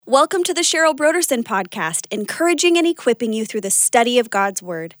Welcome to the Cheryl Broderson podcast, encouraging and equipping you through the study of God's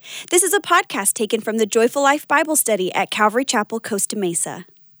Word. This is a podcast taken from the Joyful Life Bible Study at Calvary Chapel, Costa Mesa.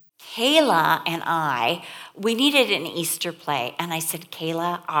 Kayla and we needed an Easter play, and I said,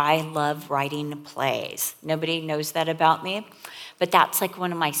 Kayla, I love writing plays. Nobody knows that about me, but that's like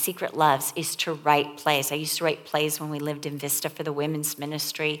one of my secret loves is to write plays. I used to write plays when we lived in Vista for the women's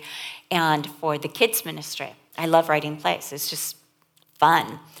ministry and for the kids' ministry. I love writing plays. It's just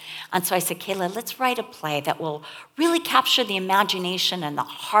fun. And so I said, Kayla, let's write a play that will really capture the imagination and the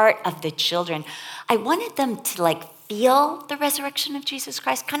heart of the children. I wanted them to feel the resurrection of Jesus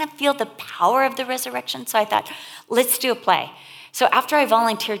Christ, kind of feel the power of the resurrection. So I thought, let's do a play. So after I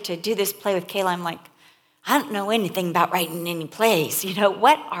volunteered to do this play with Kayla, I'm like, I don't know anything about writing any plays.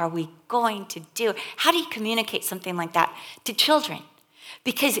 What are we going to do? How do you communicate something like that to children?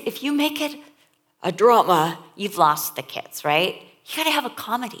 Because if you make it a drama, you've lost the kids, right? You got to have a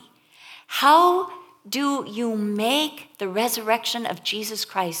comedy. How do you make the resurrection of Jesus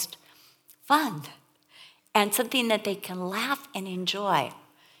Christ fun and something that they can laugh and enjoy?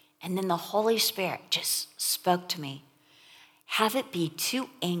 And then the Holy Spirit just spoke to me. Have it be two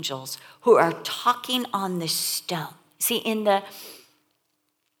angels who are talking on the stone. See, in the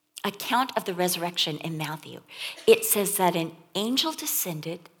account of the resurrection in Matthew, it says that an angel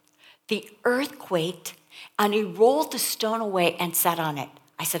descended, the earth quaked, and he rolled the stone away and sat on it.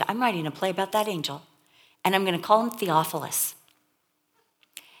 I said, I'm writing a play about that angel, and I'm going to call him Theophilus.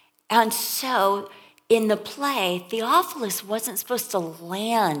 And so in the play, Theophilus wasn't supposed to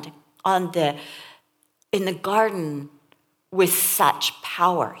land in the garden with such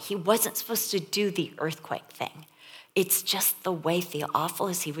power. He wasn't supposed to do the earthquake thing. It's just the way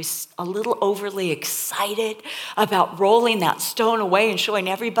Theophilus, he was a little overly excited about rolling that stone away and showing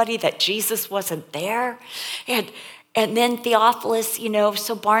everybody that Jesus wasn't there. And then Theophilus,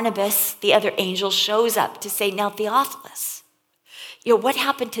 so Barnabas, the other angel, shows up to say, now Theophilus, what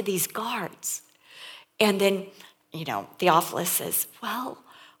happened to these guards? And then, Theophilus says, well,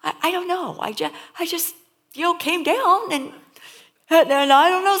 I don't know. I just came down and I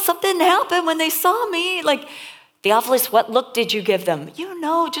don't know, something happened when they saw me. Theophilus, what look did you give them?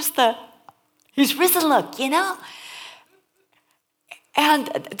 Just he's risen look, And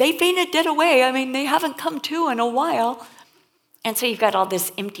they fainted dead away. I mean, they haven't come to in a while. And so you've got all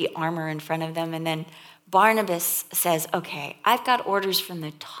this empty armor in front of them. And then Barnabas says, okay, I've got orders from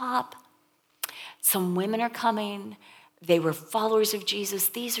the top. Some women are coming. They were followers of Jesus.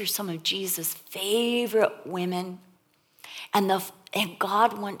 These are some of Jesus' favorite women. And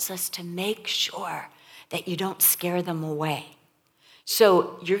God wants us to make sure that you don't scare them away.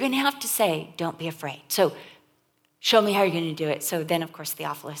 So you're going to have to say, don't be afraid. So show me how you're going to do it. So then, of course,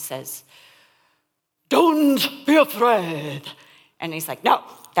 Theophilus says, don't be afraid. And he's like, no,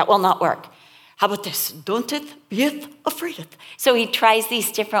 that will not work. How about this? Don't be afraid. So he tries these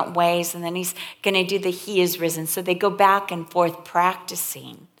different ways, and then he's going to do the he is risen. So they go back and forth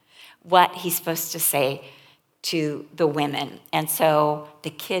practicing what he's supposed to say to the women. And so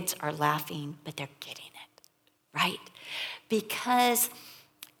the kids are laughing, but they're getting it, right? Because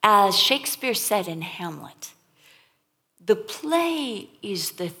as Shakespeare said in Hamlet, the play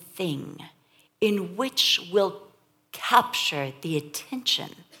is the thing in which will capture the attention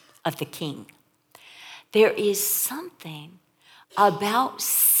of the king. There is something about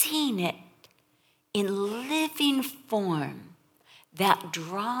seeing it in living form that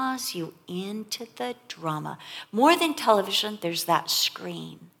draws you into the drama. More than television, there's that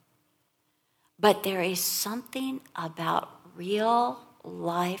screen. But there is something about real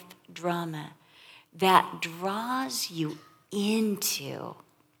life drama that draws you into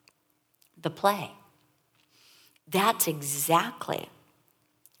the play. That's exactly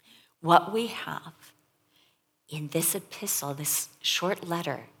what we have in this epistle, this short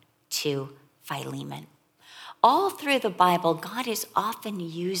letter to Philemon. All through the Bible, God is often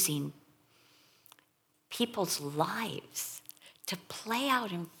using people's lives to play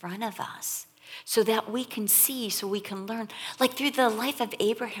out in front of us so that we can see, so we can learn. Like through the life of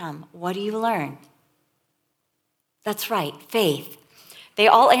Abraham, what do you learn? That's right, faith. They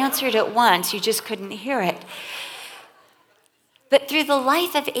all answered at once, you just couldn't hear it. But through the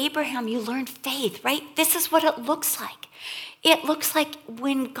life of Abraham, you learned faith, right? This is what it looks like. It looks like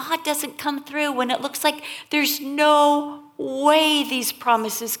when God doesn't come through, when it looks like there's no way these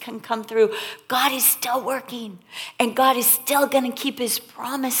promises can come through, God is still working, and God is still going to keep his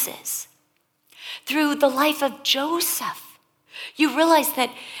promises. Through the life of Joseph, you realize that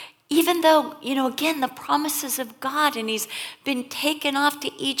even though, again, the promises of God, and he's been taken off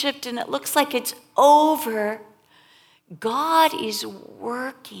to Egypt, and it looks like it's over, God is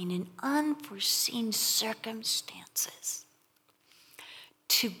working in unforeseen circumstances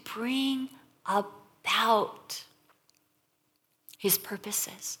to bring about his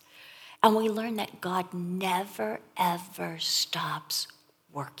purposes. And we learn that God never, ever stops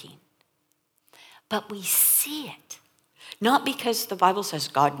working. But we see it. Not because the Bible says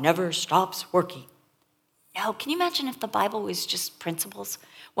God never stops working. No, can you imagine if the Bible was just principles?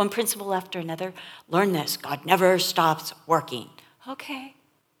 One principle after another. Learn this, God never stops working. Okay,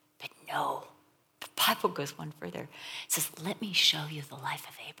 but no. The Bible goes one further. It says, let me show you the life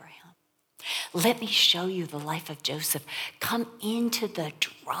of Abraham. Let me show you the life of Joseph. Come into the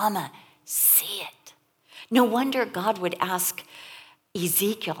drama. See it. No wonder God would ask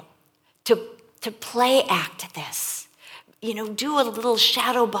Ezekiel to play act this. Do a little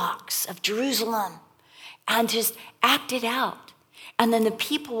shadow box of Jerusalem and just act it out. And then the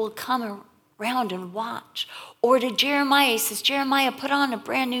people will come around and watch. Or to Jeremiah, he says, Jeremiah, put on a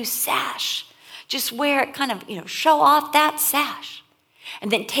brand new sash. Just wear it, kind of, show off that sash. And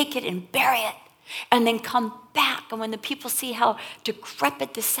then take it and bury it. And then come back. And when the people see how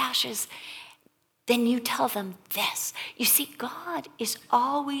decrepit the sash is, then you tell them this. You see, God is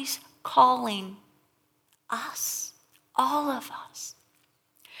always calling us, all of us,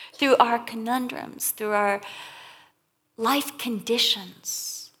 through our conundrums, through our life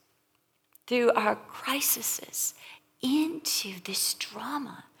conditions, through our crises, into this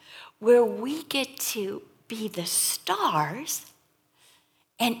drama where we get to be the stars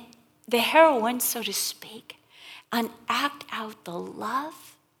and the heroine, so to speak, and act out the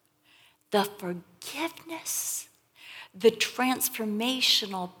love, the forgiveness, the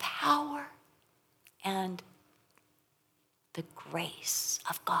transformational power, and the grace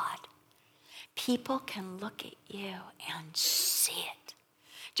of God. People can look at you and see it.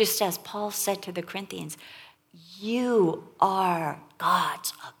 Just as Paul said to the Corinthians, you are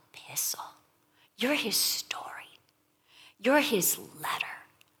God's epistle. You're his story. You're his letter,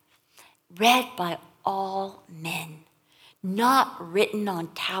 read by all men, not written on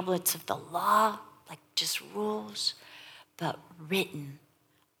tablets of the law, like just rules, but written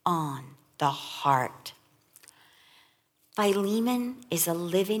on the heart. Philemon is a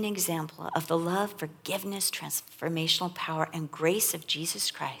living example of the love, forgiveness, transformational power, and grace of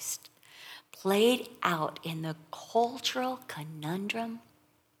Jesus Christ played out in the cultural conundrum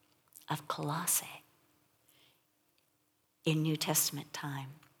of Colossae in New Testament time.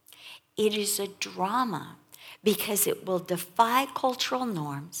 It is a drama because it will defy cultural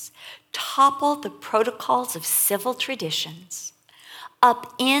norms, topple the protocols of civil traditions,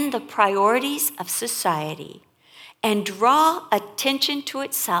 upend the priorities of society, and draw attention to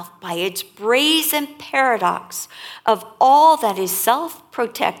itself by its brazen paradox of all that is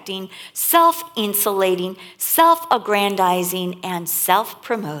self-protecting, self-insulating, self-aggrandizing, and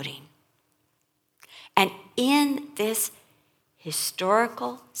self-promoting. And in this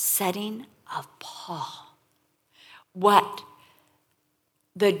historical setting of Paul, what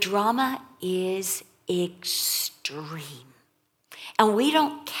the drama is extreme. And we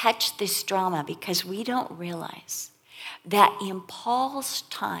don't catch this drama because we don't realize that in Paul's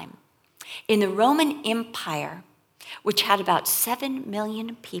time, in the Roman Empire, which had about 7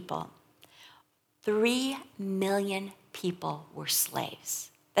 million people, 3 million people were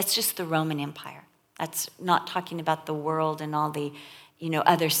slaves. That's just the Roman Empire. That's not talking about the world and all the,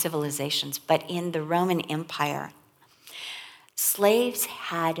 other civilizations. But in the Roman Empire, slaves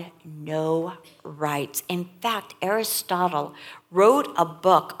had no rights. In fact, Aristotle wrote a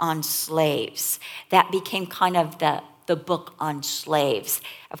book on slaves that became kind of the book on slaves.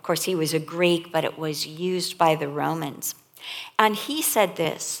 Of course, he was a Greek, but it was used by the Romans. And he said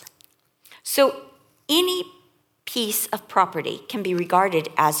this, so any piece of property can be regarded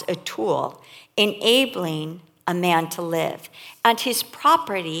as a tool enabling a man to live, and his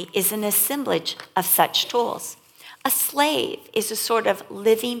property is an assemblage of such tools. A slave is a sort of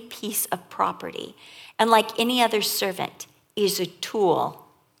living piece of property, and like any other servant, is a tool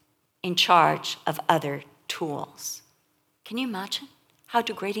in charge of other tools. Can you imagine? How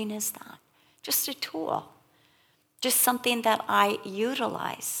degrading is that? Just a tool, just something that I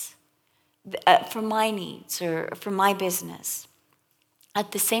utilize for my needs or for my business.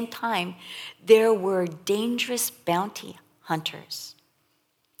 At the same time, there were dangerous bounty hunters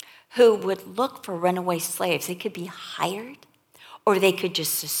who would look for runaway slaves. They could be hired, or they could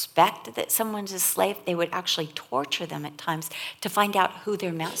just suspect that someone's a slave. They would actually torture them at times to find out who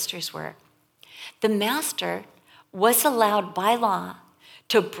their masters were. The master was allowed by law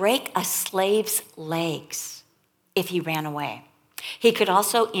to break a slave's legs if he ran away. He could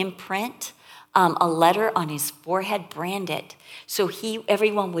also imprint a letter on his forehead branded, so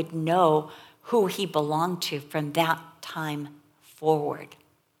everyone would know who he belonged to from that time forward.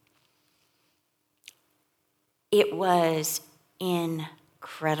 It was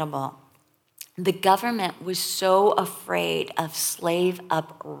incredible. The government was so afraid of slave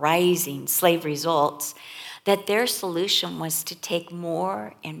uprisings, slave results, that their solution was to take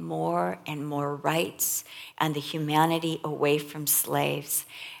more and more and more rights and the humanity away from slaves,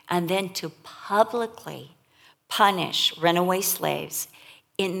 and then to publicly punish runaway slaves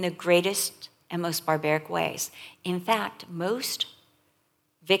in the greatest and most barbaric ways. In fact, most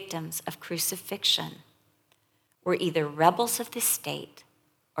victims of crucifixion were either rebels of the state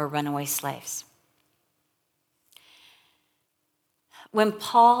or runaway slaves. When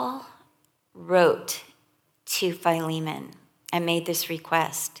Paul wrote to Philemon and made this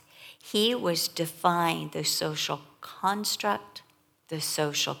request, he was defying the social construct, the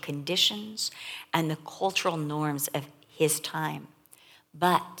social conditions, and the cultural norms of his time.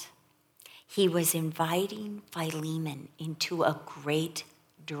 But he was inviting Philemon into a great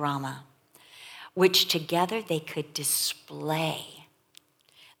drama, which together they could display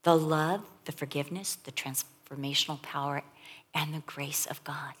the love, the forgiveness, the transformational power, and the grace of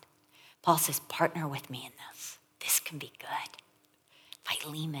God. Paul says, partner with me in this. This can be good.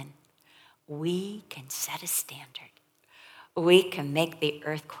 Philemon, we can set a standard. We can make the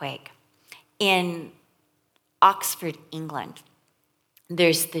earthquake. In Oxford, England,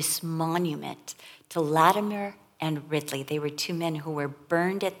 there's this monument to Latimer and Ridley. They were two men who were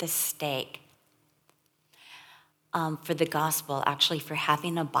burned at the stake for the gospel, actually for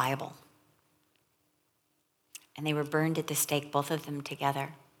having a Bible. And they were burned at the stake, both of them together.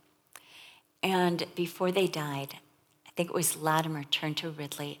 And before they died, I think it was Latimer turned to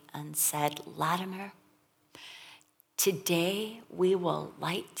Ridley and said, Latimer, today we will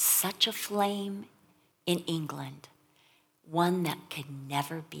light such a flame in England, one that could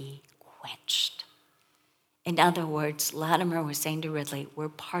never be quenched. In other words, Latimer was saying to Ridley, we're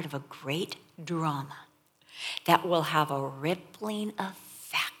part of a great drama that will have a rippling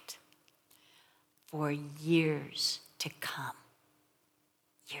effect for years to come.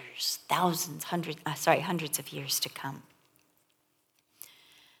 Years, hundreds of years to come.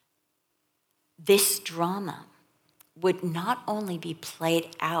 This drama would not only be played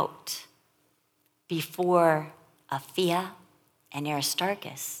out before Apphia and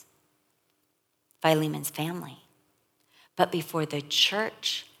Aristarchus, Philemon's family, but before the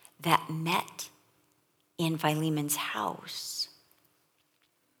church that met in Philemon's house.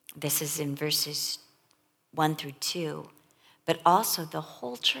 This is in verses 1 through 2, but also the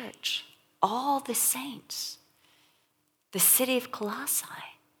whole church, all the saints, the city of Colossae,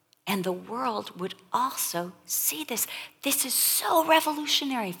 and the world would also see this. This is so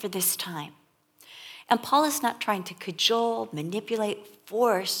revolutionary for this time. And Paul is not trying to cajole, manipulate,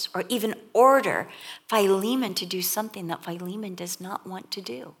 force, or even order Philemon to do something that Philemon does not want to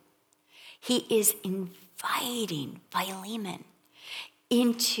do. He is inviting Philemon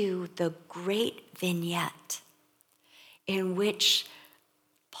into the great vignette in which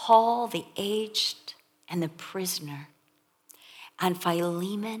Paul, the aged and the prisoner, and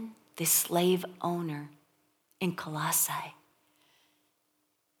Philemon, the slave owner in Colossae,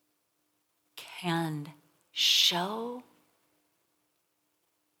 can show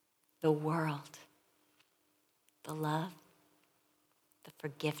the world the love, the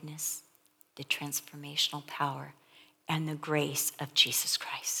forgiveness, the transformational power, and the grace of Jesus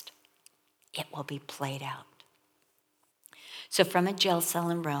Christ. It will be played out. So from a jail cell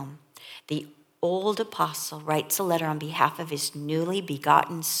in Rome, the old apostle writes a letter on behalf of his newly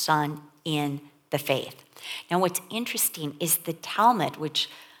begotten son in the faith. Now what's interesting is the Talmud, which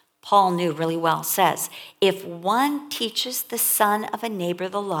Paul knew really well, says, if one teaches the son of a neighbor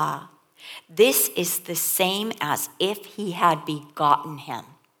the law, this is the same as if he had begotten him.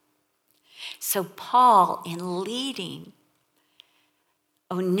 So Paul, in leading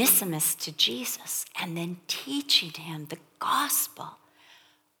Onesimus to Jesus and then teaching him the gospel,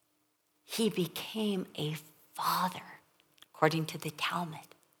 he became a father, according to the Talmud,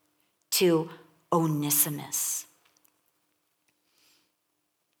 to Onesimus.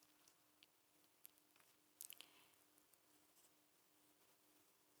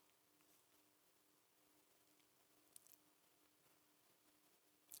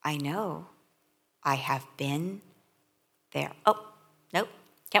 I know I have been there. Oh, nope,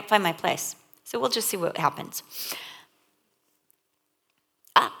 can't find my place. So we'll just see what happens.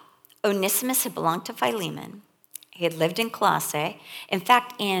 Onesimus had belonged to Philemon. He had lived in Colossae. In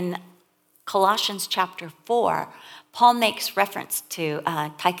fact, in Colossians chapter 4, Paul makes reference to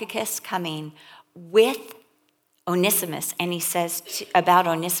Tychicus coming with Onesimus, and he says about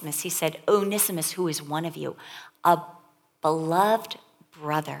Onesimus, he said, Onesimus, who is one of you, a beloved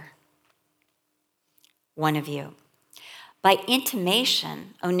brother, one of you. By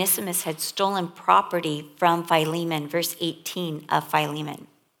intimation, Onesimus had stolen property from Philemon, verse 18 of Philemon.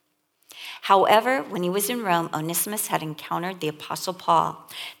 However, when he was in Rome, Onesimus had encountered the Apostle Paul.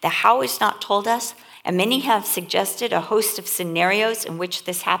 The how is not told us, and many have suggested a host of scenarios in which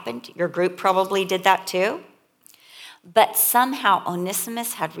this happened. Your group probably did that too. But somehow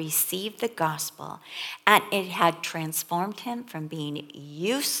Onesimus had received the gospel, and it had transformed him from being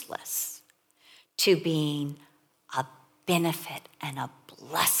useless to being a benefit and a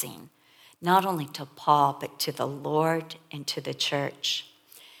blessing, not only to Paul, but to the Lord and to the church.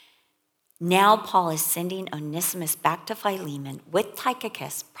 Now Paul is sending Onesimus back to Philemon with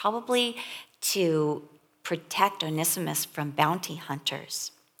Tychicus, probably to protect Onesimus from bounty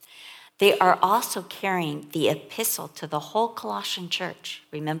hunters. They are also carrying the epistle to the whole Colossian church.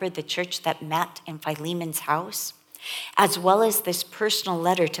 Remember the church that met in Philemon's house? As well as this personal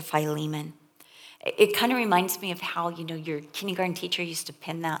letter to Philemon. It kind of reminds me of how, your kindergarten teacher used to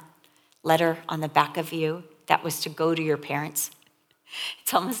pin that letter on the back of you that was to go to your parents.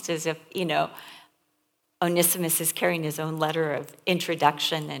 It's almost as if, Onesimus is carrying his own letter of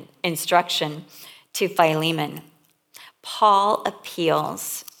introduction and instruction to Philemon. Paul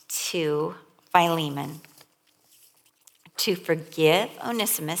appeals to Philemon to forgive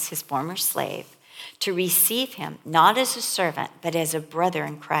Onesimus, his former slave, to receive him not as a servant, but as a brother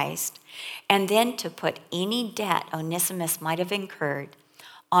in Christ, and then to put any debt Onesimus might have incurred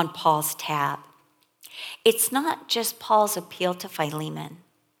on Paul's tab. It's not just Paul's appeal to Philemon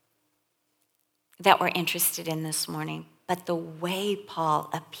that we're interested in this morning, but the way Paul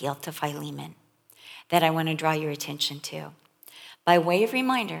appealed to Philemon that I want to draw your attention to. By way of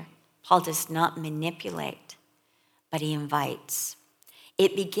reminder, Paul does not manipulate, but he invites.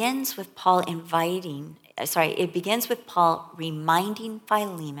 It begins with Paul reminding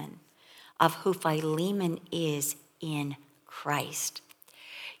Philemon of who Philemon is in Christ.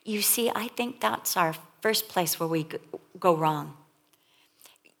 You see, I think that's our first place where we go wrong.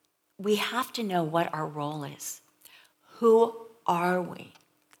 We have to know what our role is. Who are we?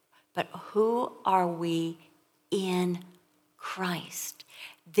 But who are we in Christ?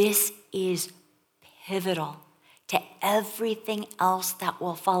 This is pivotal to everything else that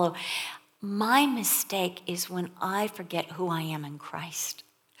will follow. My mistake is when I forget who I am in Christ.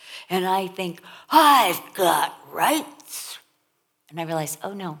 And I think, I've got rights. And I realize,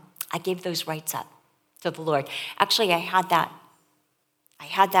 oh no, I gave those rights up to the Lord. Actually, I had that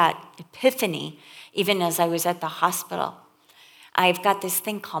epiphany even as I was at the hospital. I've got this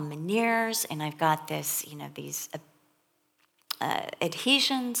thing called Meniere's, and I've got this, these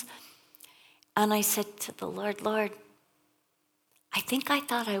adhesions. And I said to the Lord, Lord, I think I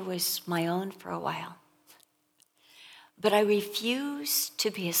thought I was my own for a while. But I refuse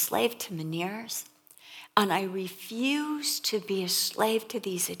to be a slave to Meniere's, and I refuse to be a slave to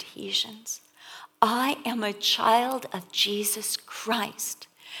these adhesions. I am a child of Jesus Christ.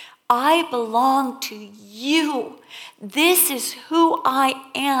 I belong to you. This is who I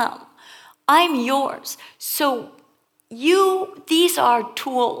am. I'm yours. So these are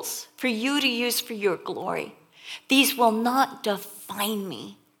tools for you to use for your glory. These will not define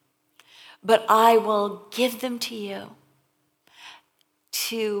me, but I will give them to you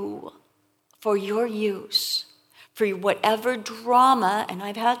for your use, for whatever drama, and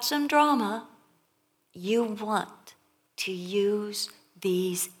I've had some drama, you want to use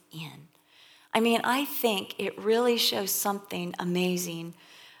these in. I think it really shows something amazing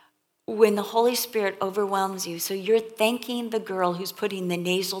when the Holy Spirit overwhelms you. So you're thanking the girl who's putting the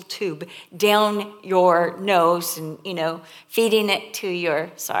nasal tube down your nose and, feeding it to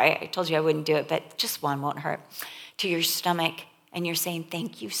sorry, I told you I wouldn't do it, but just one won't hurt, to your stomach. And you're saying,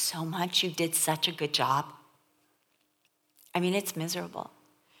 thank you so much. You did such a good job. It's miserable.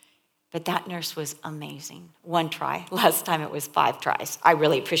 But that nurse was amazing. One try. Last time it was 5 tries. I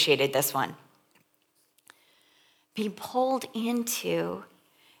really appreciated this one. Being pulled into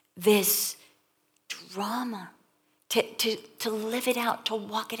this drama, to live it out, to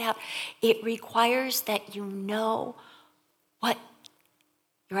walk it out. It requires that you know what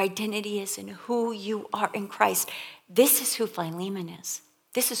your identity is and who you are in Christ. This is who Philemon is.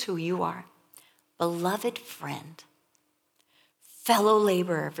 This is who you are. Beloved friend, fellow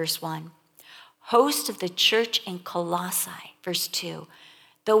laborer, verse 1. Host of the church in Colossae, verse 2.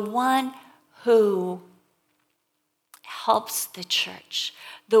 The one who helps the church.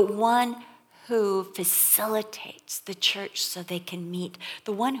 The one who facilitates the church so they can meet,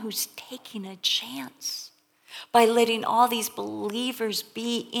 the one who's taking a chance by letting all these believers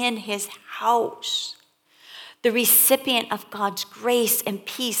be in his house. The recipient of God's grace and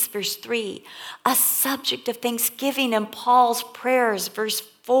peace, verse 3. A subject of thanksgiving in Paul's prayers, verse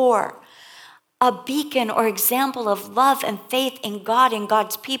 4. A beacon or example of love and faith in God and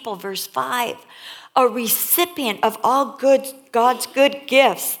God's people, verse 5. A recipient of all God's good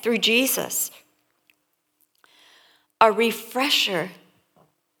gifts through Jesus. A refresher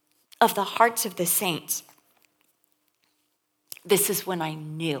of the hearts of the saints. This is when I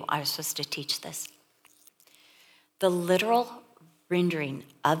knew I was supposed to teach this. The literal rendering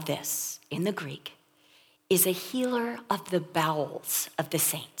of this in the Greek is a healer of the bowels of the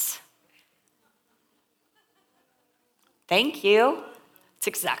saints. Thank you. It's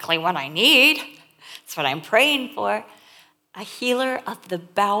exactly what I need. It's what I'm praying for. A healer of the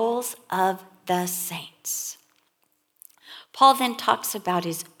bowels of the saints. Paul then talks about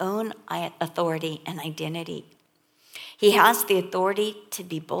his own authority and identity. He has the authority to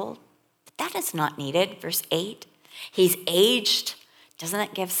be bold, but that is not needed. Verse 8. He's aged. Doesn't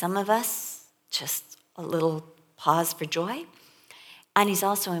that give some of us just a little pause for joy? And he's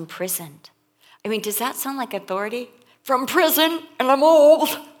also imprisoned. I mean, does that sound like authority? From prison, and I'm old.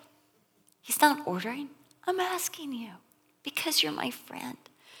 He's not ordering. I'm asking you because you're my friend,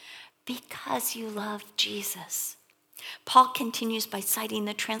 because you love Jesus. Paul continues by citing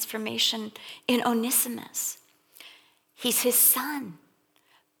the transformation in Onesimus. He's his son,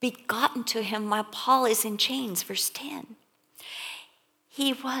 begotten to him while Paul is in chains, verse 10.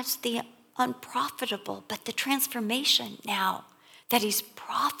 He was the unprofitable, but the transformation now that he's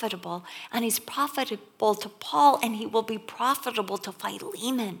profitable, and he's profitable to Paul, and he will be profitable to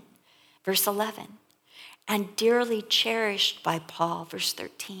Philemon, verse 11. And dearly cherished by Paul, verse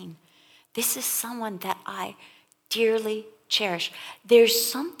 13. This is someone that I dearly cherish. There's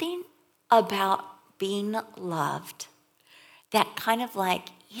something about being loved that kind of like,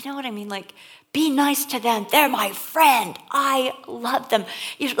 you know what I mean? Like, be nice to them. They're my friend. I love them.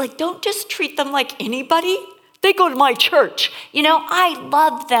 You're like, don't just treat them like anybody. They go to my church. You know, I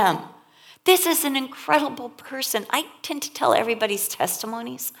love them. This is an incredible person. I tend to tell everybody's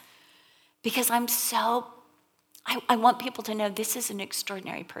testimonies because I want people to know this is an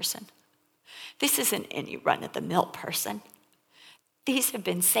extraordinary person. This isn't any run-of-the-mill person. These have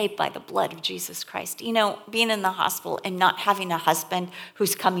been saved by the blood of Jesus Christ. You know, being in the hospital and not having a husband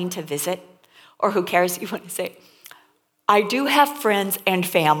who's coming to visit or who cares, you want to say, I do have friends and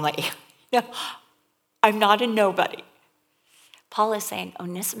family. You know, I'm not a nobody. Paul is saying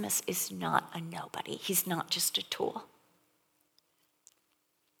Onesimus is not a nobody. He's not just a tool.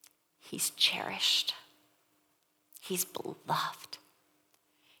 He's cherished. He's beloved.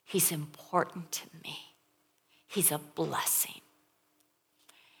 He's important to me. He's a blessing.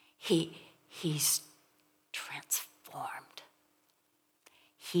 He's transformed.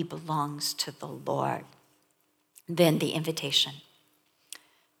 He belongs to the Lord. Then the invitation.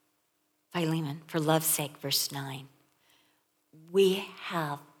 Philemon, for love's sake, verse 9. We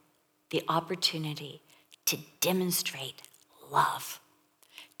have the opportunity to demonstrate love,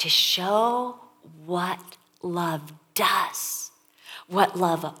 to show what love does, what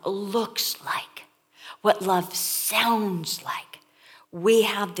love looks like, what love sounds like. We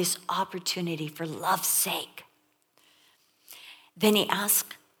have this opportunity for love's sake. Then he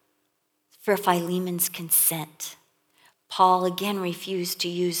asked for Philemon's consent. Paul again refused to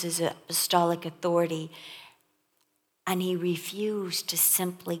use his apostolic authority, and he refused to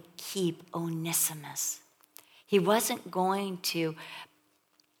simply keep Onesimus. He wasn't going to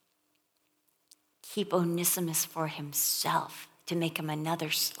keep Onesimus for himself, to make him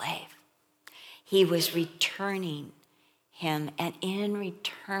another slave. He was returning him, and in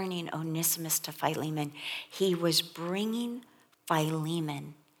returning Onesimus to Philemon, he was bringing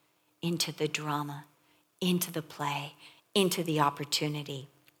Philemon into the drama, into the play, into the opportunity.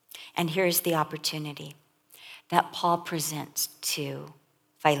 And here's the opportunity that Paul presents to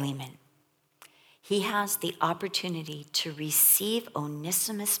Philemon. He has the opportunity to receive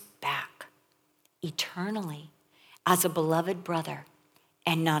Onesimus back eternally as a beloved brother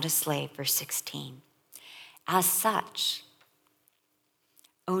and not a slave, verse 16. As such,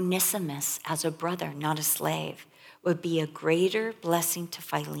 Onesimus as a brother, not a slave, would be a greater blessing to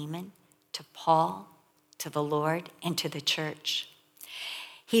Philemon, to Paul, to the Lord, and to the church.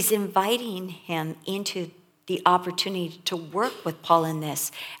 He's inviting him into the opportunity to work with Paul in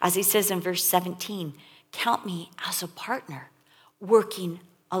this. As he says in verse 17, count me as a partner working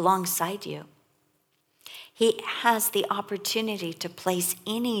alongside you. He has the opportunity to place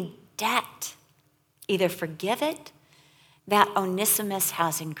any debt. Either forgive it that Onesimus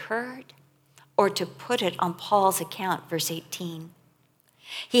has incurred, or to put it on Paul's account, verse 18.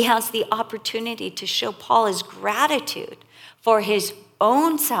 He has the opportunity to show Paul his gratitude for his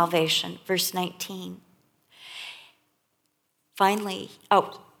own salvation, verse 19. Finally,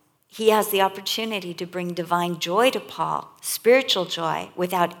 he has the opportunity to bring divine joy to Paul, spiritual joy,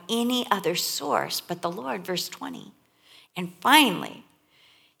 without any other source but the Lord, verse 20. And finally,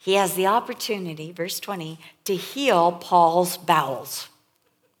 he has the opportunity, verse 20, to heal Paul's bowels.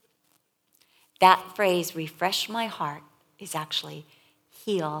 That phrase, refresh my heart, is actually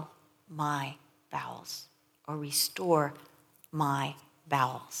heal my bowels or restore my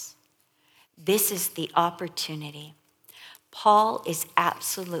bowels. This is the opportunity. Paul is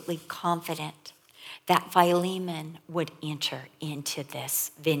absolutely confident that Philemon would enter into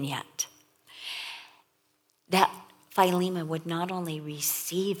this vignette. That Philemon would not only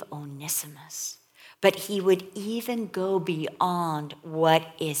receive Onesimus, but he would even go beyond what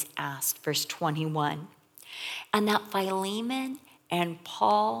is asked, verse 21. And that Philemon and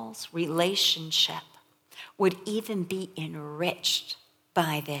Paul's relationship would even be enriched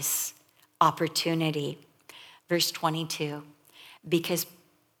by this opportunity. Verse 22, because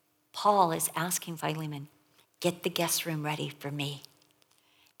Paul is asking Philemon, get the guest room ready for me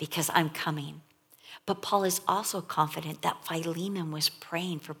because I'm coming. But Paul is also confident that Philemon was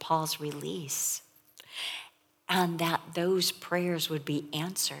praying for Paul's release and that those prayers would be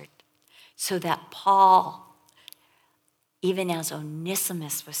answered so that Paul, even as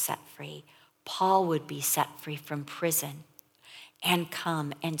Onesimus was set free, Paul would be set free from prison and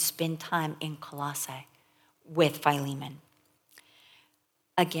come and spend time in Colossae with Philemon.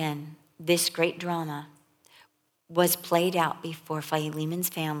 Again, this great drama was played out before Philemon's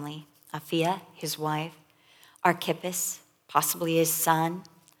family, Apphia, his wife, Archippus, possibly his son,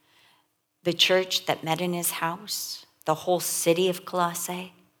 the church that met in his house, the whole city of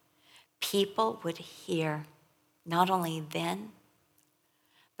Colossae. People would hear, not only then,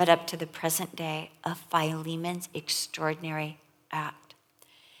 but up to the present day, of Philemon's extraordinary act.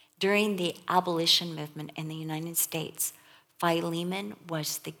 During the abolition movement in the United States, Philemon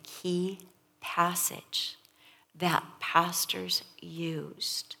was the key passage that pastors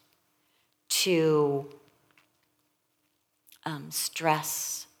used to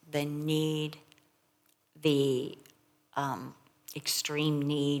stress the need, the extreme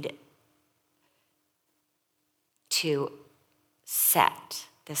need to set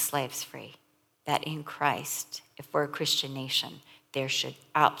the slaves free. That in Christ, if we're a Christian nation, there should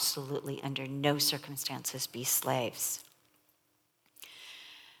absolutely, under no circumstances, be slaves.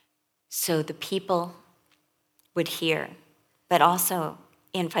 So the people would hear, but also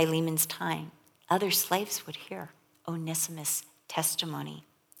in Philemon's time, other slaves would hear Onesimus' testimony,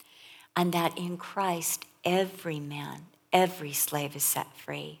 and that in Christ, every man, every slave is set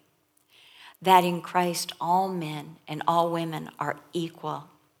free. That in Christ, all men and all women are equal.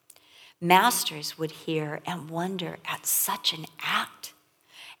 Masters would hear and wonder at such an act,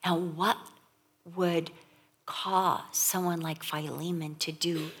 and what would cause someone like Philemon to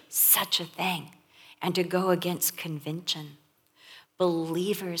do such a thing and to go against convention.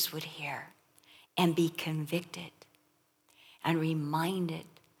 Believers would hear and be convicted and reminded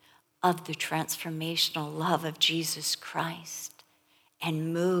of the transformational love of Jesus Christ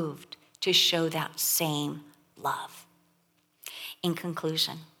and moved to show that same love. In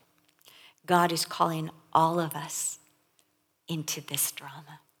conclusion, God is calling all of us into this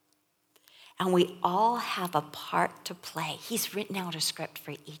drama. And we all have a part to play. He's written out a script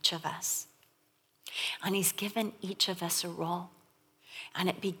for each of us. And he's given each of us a role. And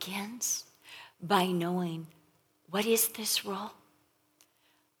it begins by knowing, what is this role?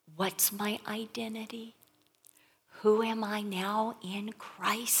 What's my identity? Who am I now in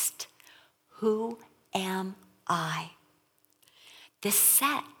Christ? Who am I? The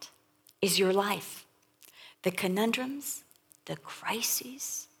set is your life. The conundrums, the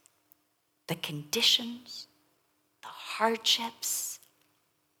crises, the conditions, the hardships,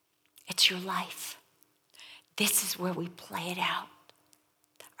 it's your life. This is where we play it out.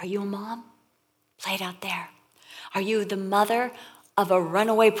 Are you a mom? Play it out there. Are you the mother of a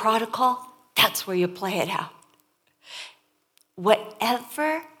runaway prodigal? That's where you play it out.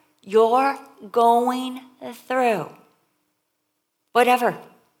 Whatever you're going through, whatever,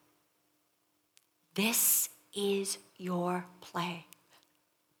 this is your play.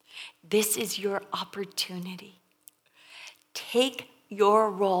 This is your opportunity. Take your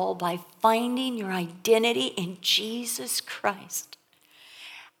role by finding your identity in Jesus Christ.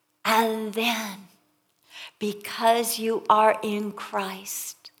 And then, because you are in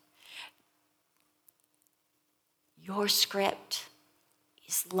Christ, Your script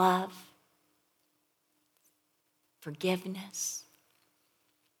is love, forgiveness,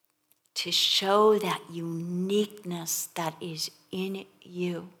 to show that uniqueness that is in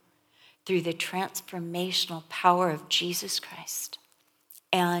you through the transformational power of Jesus Christ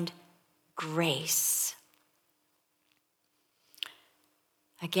and grace.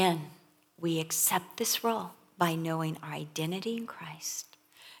 Again, we accept this role by knowing our identity in Christ,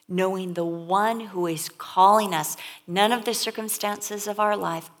 knowing the one who is calling us. None of the circumstances of our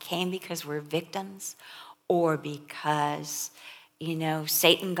life came because we're victims or because,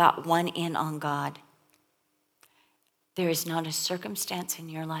 Satan got one in on God. There is not a circumstance in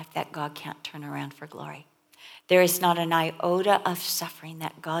your life that God can't turn around for glory. There is not an iota of suffering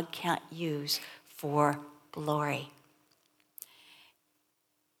that God can't use for glory.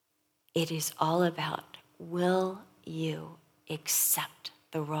 It is all about, will you accept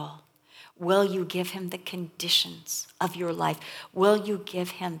the role? Will you give him the conditions of your life? Will you give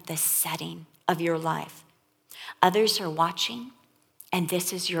him the setting of your life? Others are watching, and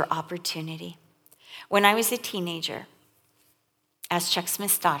this is your opportunity. When I was a teenager, as Chuck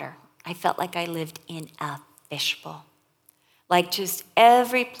Smith's daughter, I felt like I lived in a fishbowl. Like just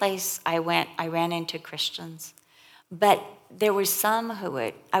every place I went, I ran into Christians. But there were some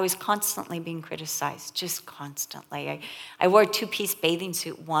I was constantly being criticized, just constantly. I wore a 2-piece bathing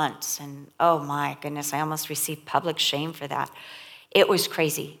suit once, and oh my goodness, I almost received public shame for that. It was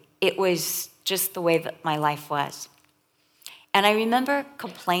crazy. It was just the way that my life was. And I remember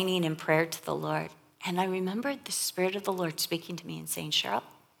complaining in prayer to the Lord, and I remembered the Spirit of the Lord speaking to me and saying, Cheryl,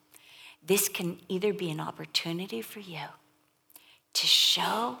 this can either be an opportunity for you to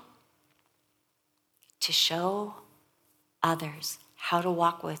show others how to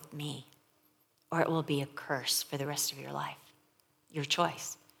walk with me, or it will be a curse for the rest of your life. Your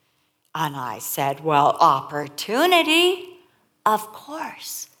choice. And I said, well, opportunity, of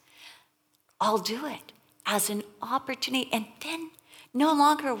course. I'll do it as an opportunity. And then no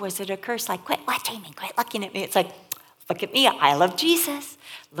longer was it a curse like, quit watching me, quit looking at me. It's like, look at me, I love Jesus.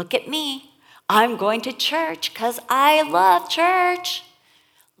 Look at me. I'm going to church because I love church.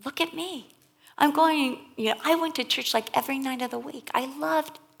 Look at me. I went to church like every night of the week. I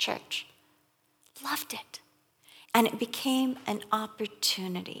loved church. Loved it. And it became an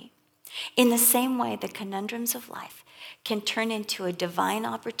opportunity. In the same way, the conundrums of life can turn into a divine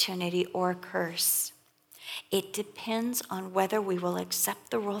opportunity or a curse. It depends on whether we will accept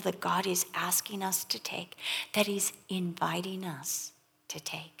the role that God is asking us to take, that he's inviting us to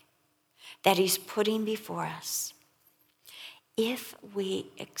take, that he's putting before us. If we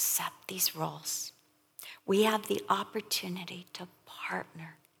accept these roles, we have the opportunity to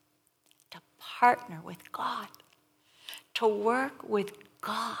partner with God, to work with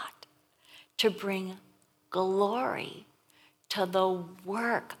God, to bring glory to the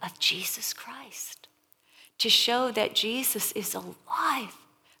work of Jesus Christ, to show that Jesus is alive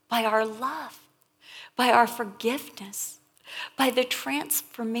by our love, by our forgiveness, by the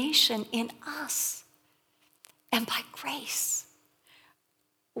transformation in us, and by grace.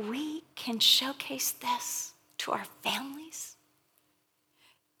 We can showcase this to our families,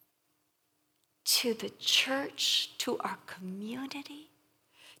 to the church, to our community,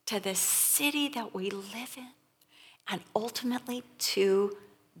 to the city that we live in, and ultimately to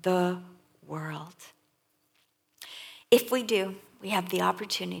the world. If we do, we have the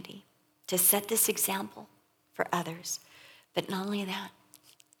opportunity to set this example for others. But not only that,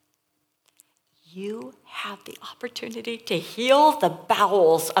 you have the opportunity to heal the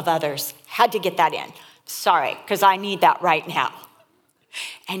bowels of others. Had to get that in. Sorry, because I need that right now.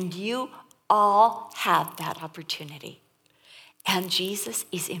 And you all have that opportunity. And Jesus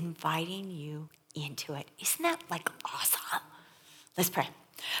is inviting you into it. Isn't that awesome? Let's pray.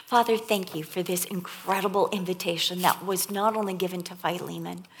 Father, thank you for this incredible invitation that was not only given to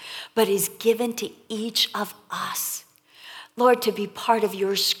Philemon, but is given to each of us. Lord, to be part of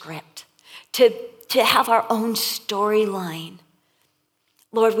your script, to have our own storyline.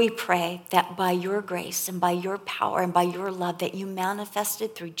 Lord, we pray that by your grace and by your power and by your love that you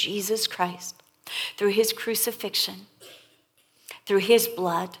manifested through Jesus Christ, through his crucifixion, through his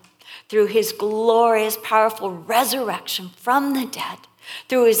blood, through his glorious, powerful resurrection from the dead,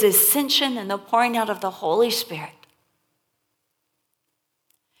 through his ascension and the pouring out of the Holy Spirit.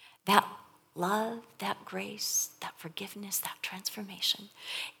 That love, that grace, that forgiveness, that transformation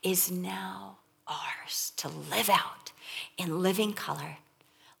is now ours to live out in living color.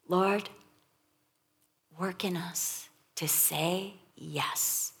 Lord, work in us to say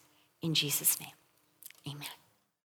yes. In Jesus' name, amen.